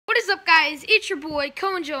guys, it's your boy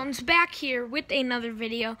Cohen Jones back here with another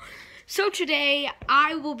video. So today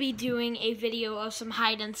I will be doing a video of some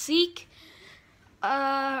hide and seek.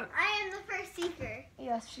 I am the first seeker.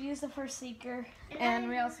 Yes, she is the first seeker, and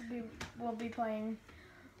we also will be playing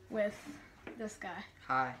with this guy.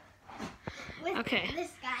 Hi. Okay.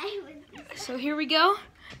 This guy. So here we go.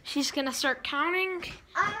 She's gonna start counting,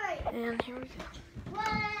 Alright. and here we go. 1,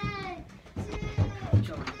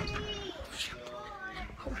 2, 3, 4.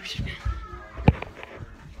 Oh shit!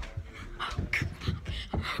 Oh crap!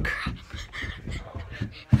 Oh crap!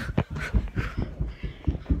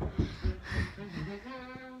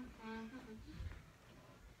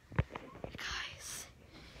 Guys,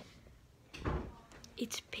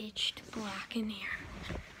 it's pitched black in here.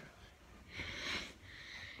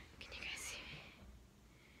 Can you guys see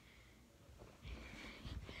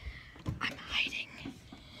me? I'm hiding.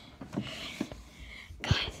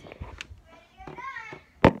 Guys.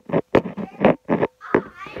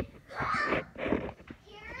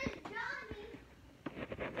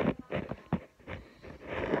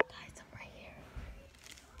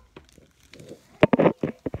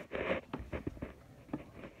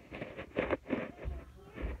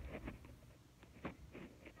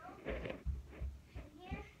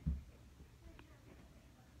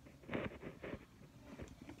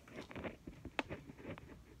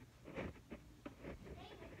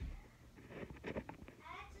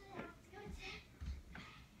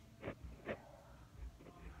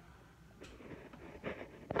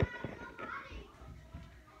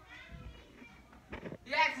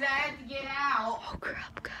 Yeah, 'cause I had to get out. Oh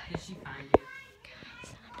crap, guys. Did she find you?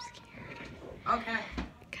 Guys, I'm scared. Okay.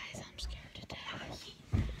 Guys, I'm scared to death.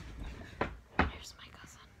 Here's my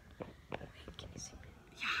cousin. Wait, can you see me?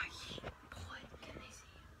 Yeah, boy, can they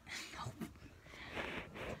see you? No.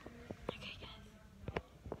 Okay, guys.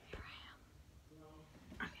 Here I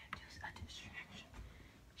am. Okay, just a distraction.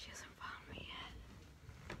 She hasn't found me yet.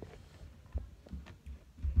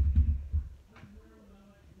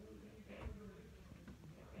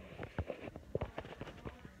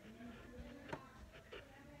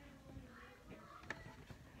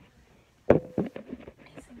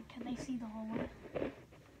 Can they see the hallway?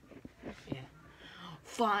 Yeah.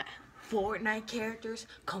 Fortnite characters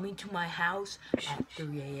coming to my house at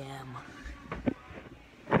 3 a.m.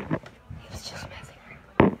 He was just messing around.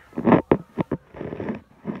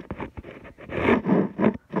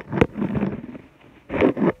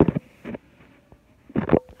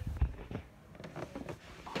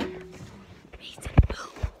 Mason,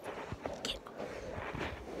 move. Get up.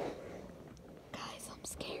 Guys, I'm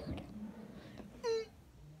scared.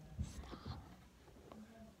 Stop.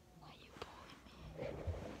 Why you pulling me?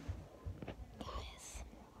 Guys,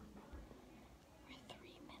 we're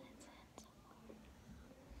 3 minutes in.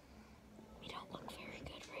 We don't look very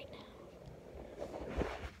good right now.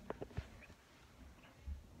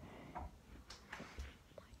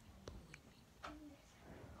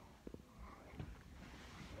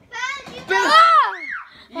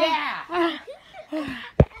 Yeah!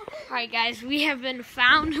 Alright guys, we have been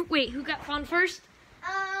found. Wait, who got found first?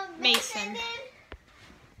 Mason.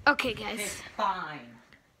 Okay guys. It's fine.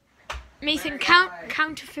 Mason, Very count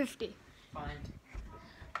hard. to 50. Fine.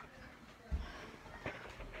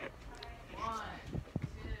 1,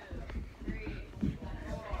 2, 3,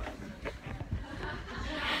 4.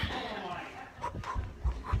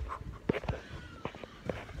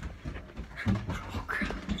 Oh,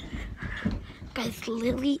 crap. Guys,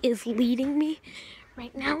 Lily is leading me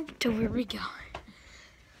right now to where we go.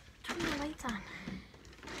 Turn the lights on.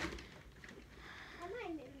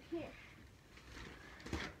 Here.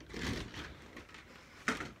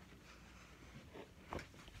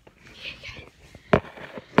 Okay, guys.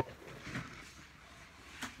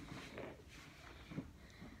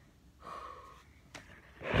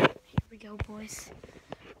 Here we go, boys.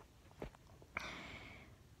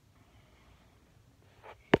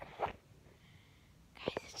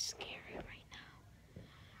 Guys, it's scary right now.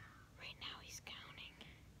 Right now he's counting.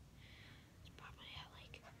 It's probably at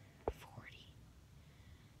like 40.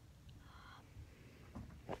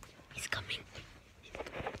 He's coming.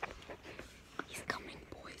 He's coming,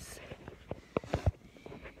 boys.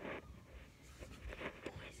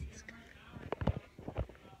 Boys, he's coming.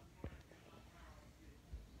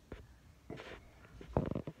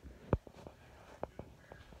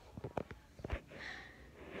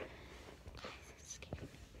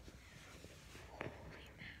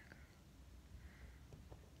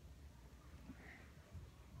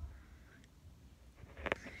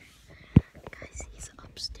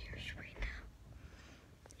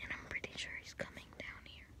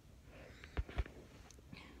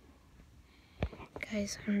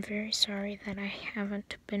 Guys, I'm very sorry that I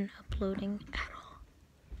haven't been uploading at all.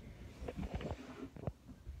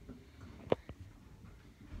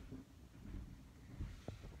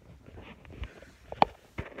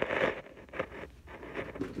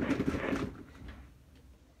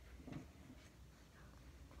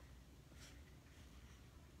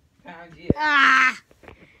 Found you. Ah!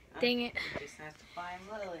 Dang it. Just have to find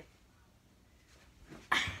Lily.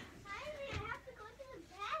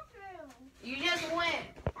 You just went.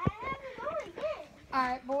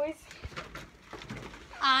 Alright, boys.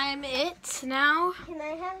 I'm it now. Can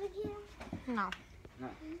I have it again? No. No.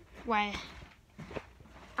 Why?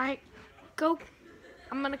 Alright, go.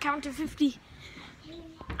 I'm gonna count to 50.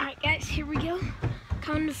 Alright, guys, here we go.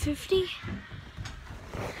 Count to 50.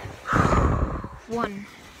 1,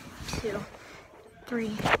 2,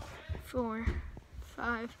 3, 4,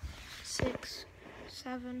 5, 6,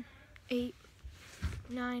 7, 8,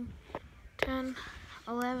 9, 10,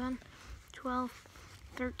 11, 12,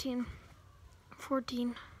 13,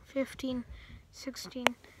 14, 15, 16,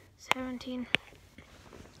 17,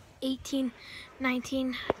 18,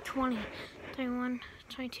 19, 20, 21,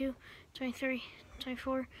 22, 23,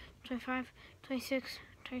 24, 25, 26,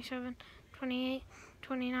 27, 28,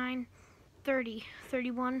 29, 30,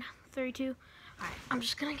 31, 32. Alright, I'm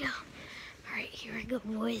just gonna go. Alright, here I go,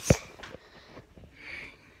 boys.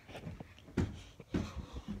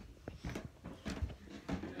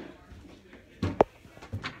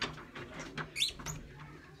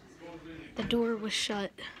 The door was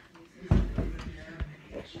shut.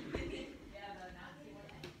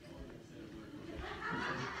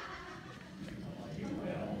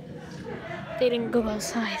 They didn't go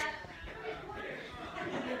outside.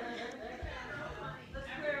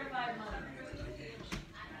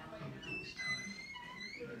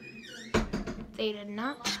 They did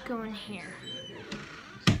not go in here.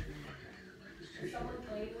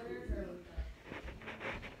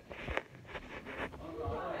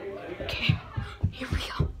 Okay, here we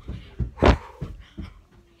go.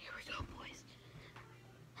 Here we go, boys.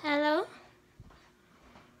 Hello?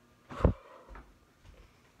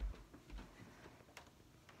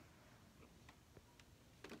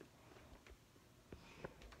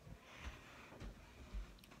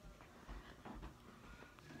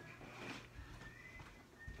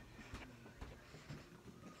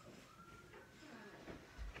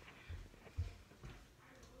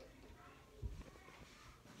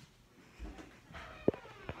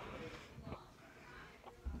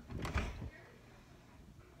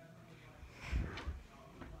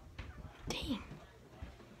 Dang.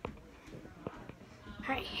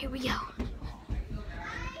 Alright, here we go.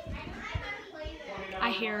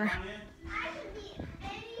 I hear.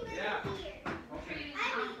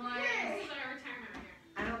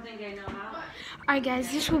 I don't think I know how. Alright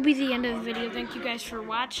guys, this will be the end of the video. Thank you guys for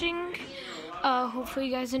watching. Hopefully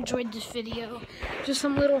you guys enjoyed this video. Just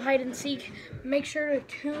some little hide and seek. Make sure to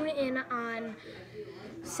tune in on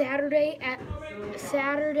Saturday at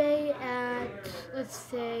let's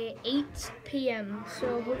say 8 p.m.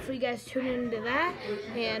 So hopefully you guys tune into that,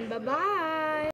 and bye-bye.